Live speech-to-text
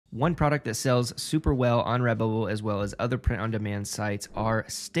One product that sells super well on Redbubble as well as other print-on-demand sites are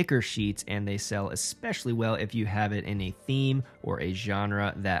sticker sheets, and they sell especially well if you have it in a theme or a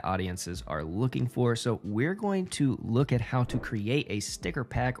genre that audiences are looking for. So we're going to look at how to create a sticker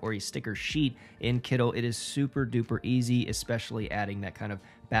pack or a sticker sheet in Kittl. It is super duper easy, especially adding that kind of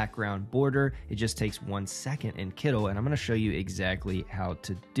background border. It just takes 1 second in Kittl, and I'm going to show you exactly how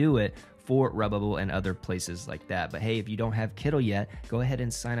to do it for Redbubble and other places like that. But hey, if you don't have Kittl yet, go ahead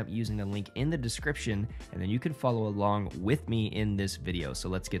and sign up using the link in the description, and then you can follow along with me in this video. So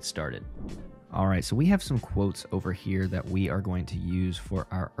let's get started. All right, so we have some quotes over here that we are going to use for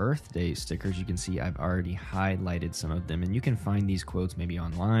our Earth Day stickers. You can see I've already highlighted some of them, and you can find these quotes maybe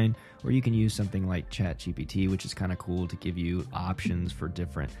online, or you can use something like ChatGPT, which is kind of cool to give you options for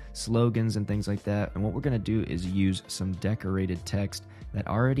different slogans and things like that. And what we're going to do is use some decorated text that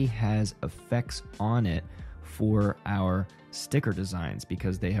already has effects on it for our sticker designs,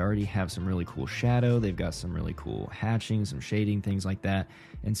 because they already have some really cool shadow, they've got some really cool hatching, some shading, things like that.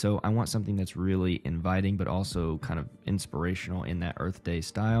 And so I want something that's really inviting but also kind of inspirational in that Earth Day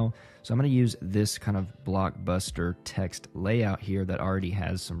style. So I'm going to use this kind of blockbuster text layout here that already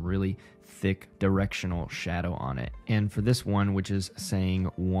has some really thick directional shadow on it. And for this one, which is saying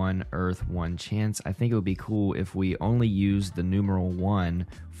one Earth, one chance, I think it would be cool if we only use the numeral 1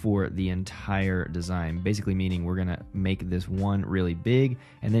 for the entire design, basically meaning we're gonna make this 1 really big,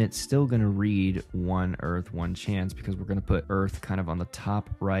 and then it's still gonna read one Earth, one chance, because we're gonna put Earth kind of on the top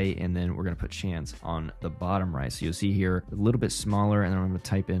right, and then we're gonna put chance on the bottom right. So you'll see here a little bit smaller, and then I'm gonna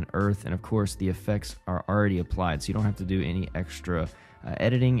type in Earth, and of course the effects are already applied, so you don't have to do any extra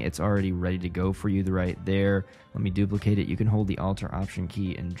editing. It's already ready to go for you right there. Let me duplicate it. You can hold the Alt or Option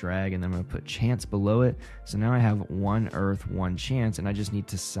key and drag, and then I'm going to put chance below it. So now I have one Earth, one chance, and I just need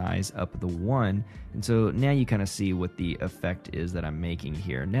to size up the 1. And so now you kind of see what the effect is that I'm making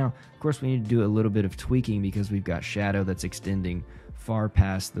here. Now, of course, we need to do a little bit of tweaking because we've got shadow that's extending far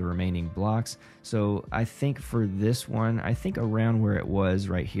past the remaining blocks. So I think for this one, I think around where it was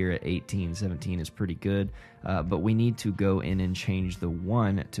right here at 18, 17 is pretty good, but we need to go in and change the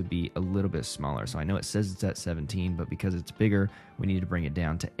 1 to be a little bit smaller. So I know it says it's at 17, but because it's bigger, we need to bring it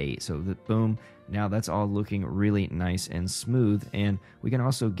down to 8. So boom, now that's all looking really nice and smooth, and we can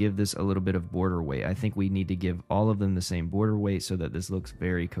also give this a little bit of border weight. I think we need to give all of them the same border weight so that this looks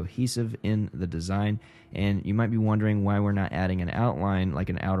very cohesive in the design. And you might be wondering why we're not adding an outline, like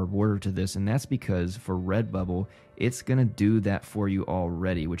an outer border to this, and that's because for Redbubble, it's going to do that for you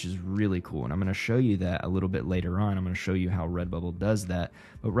already, which is really cool. And I'm going to show you that a little bit later on. I'm going to show you how Redbubble does that.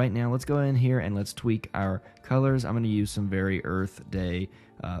 But right now, let's go in here and let's tweak our colors. I'm going to use some very Earth Day,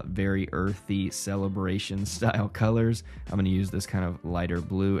 very earthy celebration style colors. I'm going to use this kind of lighter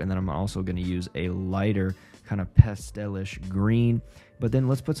blue, and then I'm also going to use a lighter kind of pastelish green. But then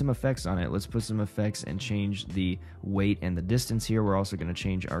let's put some effects on it. Let's put some effects and change the weight and the distance here. We're also going to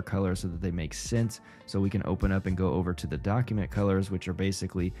change our colors so that they make sense. So we can open up and go over to the document colors, which are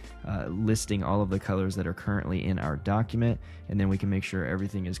basically listing all of the colors that are currently in our document. And then we can make sure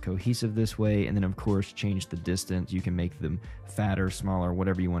everything is cohesive this way. And then of course, change the distance. You can make them fatter, smaller,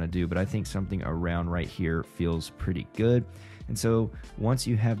 whatever you want to do. But I think something around right here feels pretty good. And so once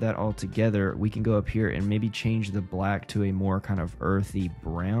you have that all together, we can go up here and maybe change the black to a more kind of earthy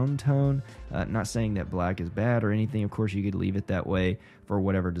brown tone. Not saying that black is bad or anything. Of course, you could leave it that way for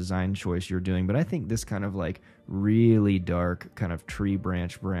whatever design choice you're doing. But I think this kind of like really dark kind of tree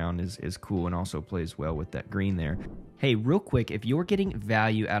branch brown is cool and also plays well with that green there. Hey, real quick, if you're getting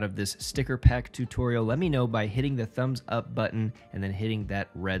value out of this sticker pack tutorial, let me know by hitting the thumbs up button and then hitting that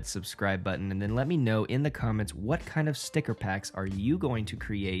red subscribe button. And then let me know in the comments what kind of sticker packs are you going to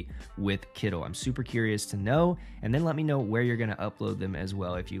create with Kittl. I'm super curious to know. And then let me know where you're going to upload them as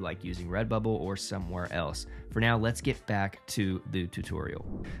well if you like using Redbubble or somewhere else. For now, let's get back to the tutorial.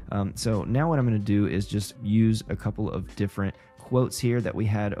 So now what I'm going to do is just use a couple of different quotes here that we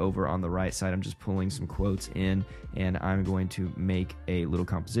had over on the right side. I'm just pulling some quotes in, and I'm going to make a little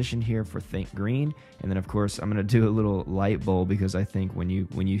composition here for Think Green. And then of course I'm going to do a little light bulb, because I think when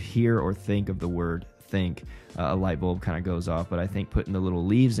you hear or think of the word think, a light bulb kind of goes off. But I think putting the little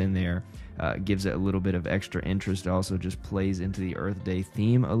leaves in there gives it a little bit of extra interest. It also just plays into the Earth Day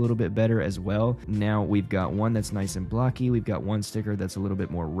theme a little bit better as well. Now we've got one that's nice and blocky. We've got one sticker that's a little bit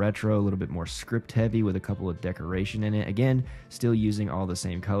more retro, a little bit more script heavy with a couple of decoration in it. Again, still using all the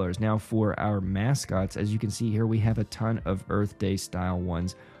same colors. Now for our mascots, as you can see here, we have a ton of Earth Day style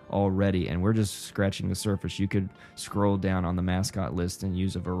ones already, and we're just scratching the surface. You could scroll down on the mascot list and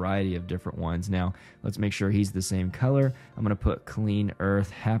use a variety of different ones. Now, let's make sure he's the same color. I'm going to put Clean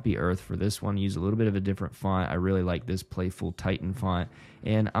Earth, Happy Earth for this one. Use a little bit of a different font. I really like this Playful Titan font.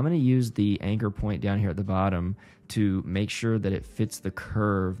 And I'm going to use the anchor point down here at the bottom to make sure that it fits the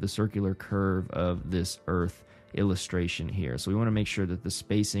curve, the circular curve of this Earth illustration here. So we want to make sure that the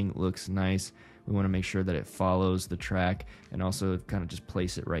spacing looks nice. We want to make sure that it follows the track, and also kind of just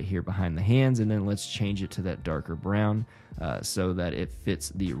place it right here behind the hands, and then let's change it to that darker brown so that it fits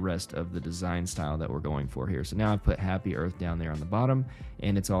the rest of the design style that we're going for here. So now I've put Happy Earth down there on the bottom,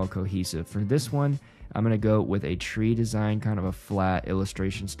 and it's all cohesive. For this one, I'm going to go with a tree design, kind of a flat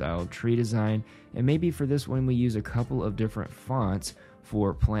illustration style tree design, and maybe for this one we use a couple of different fonts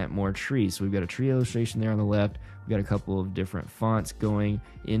for Plant More Trees. So we've got a tree illustration there on the left. We've got a couple of different fonts going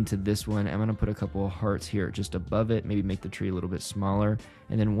into this one. I'm going to put a couple of hearts here just above it, maybe make the tree a little bit smaller.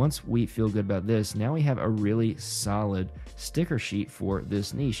 And then once we feel good about this, now we have a really solid sticker sheet for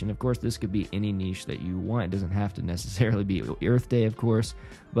this niche. And of course, this could be any niche that you want. It doesn't have to necessarily be Earth Day, of course,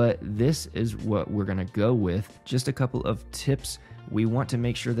 but this is what we're going to go with. Just a couple of tips. We want to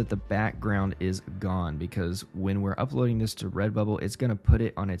make sure that the background is gone, because when we're uploading this to Redbubble, it's going to put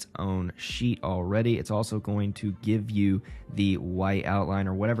it on its own sheet already. It's also going to give you the white outline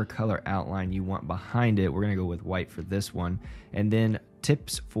or whatever color outline you want behind it. We're going to go with white for this one. And then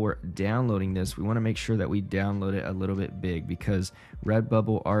tips for downloading this, we want to make sure that we download it a little bit big, because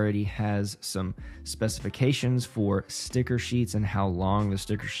Redbubble already has some specifications for sticker sheets and how long the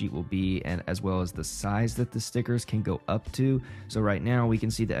sticker sheet will be, and as well as the size that the stickers can go up to. So right now we can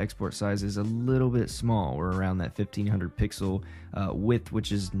see the export size is a little bit small. We're around that 1500 pixel width,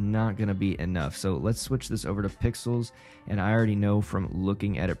 which is not going to be enough. So let's switch this over to pixels, and I already know from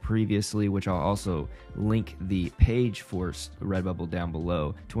looking at it previously, which I'll also link the page for Redbubble down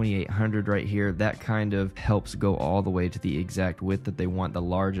below, 2800 right here. That kind of helps go all the way to the exact width that they want, the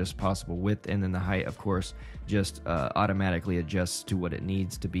largest possible width, and then the height, of course, just automatically adjusts to what it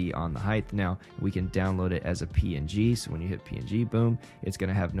needs to be on the height. Now we can download it as a PNG, so when you hit PNG, boom, it's going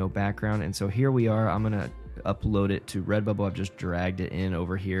to have no background. And so here we are. I'm going to upload it to Redbubble. I've just dragged it in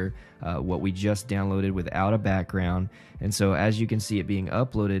over here, what we just downloaded without a background. And so as you can see it being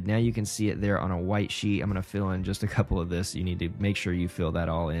uploaded, now you can see it there on a white sheet. I'm going to fill in just a couple of this. You need to make sure you fill that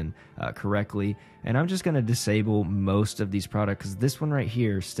all in correctly. And I'm just going to disable most of these products, because this one right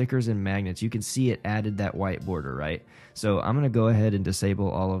here, stickers and magnets, you can see it added that white border, right? So I'm going to go ahead and disable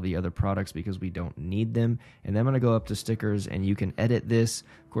all of the other products because we don't need them. And then I'm going to go up to stickers, and you can edit this.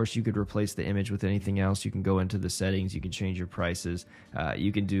 Of course, you could replace the image with anything else. You can go into the settings, you can change your prices,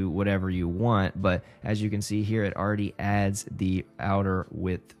 you can do whatever you want. But as you can see here, it already adds the outer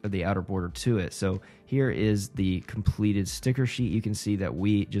width, or the outer border to it. So here is the completed sticker sheet. You can see that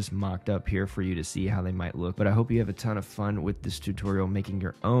we just mocked up here for you to see how they might look. But I hope you have a ton of fun with this tutorial making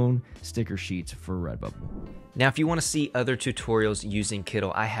your own sticker sheets for Redbubble. Now, if you want to see other tutorials using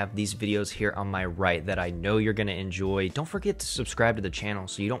Kittl, I have these videos here on my right that I know you're going to enjoy. Don't forget to subscribe to the channel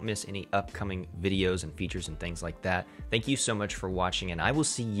so you don't miss any upcoming videos and features and things like that. Thank you so much for watching, and I will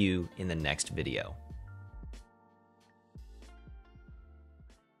see you in the next video.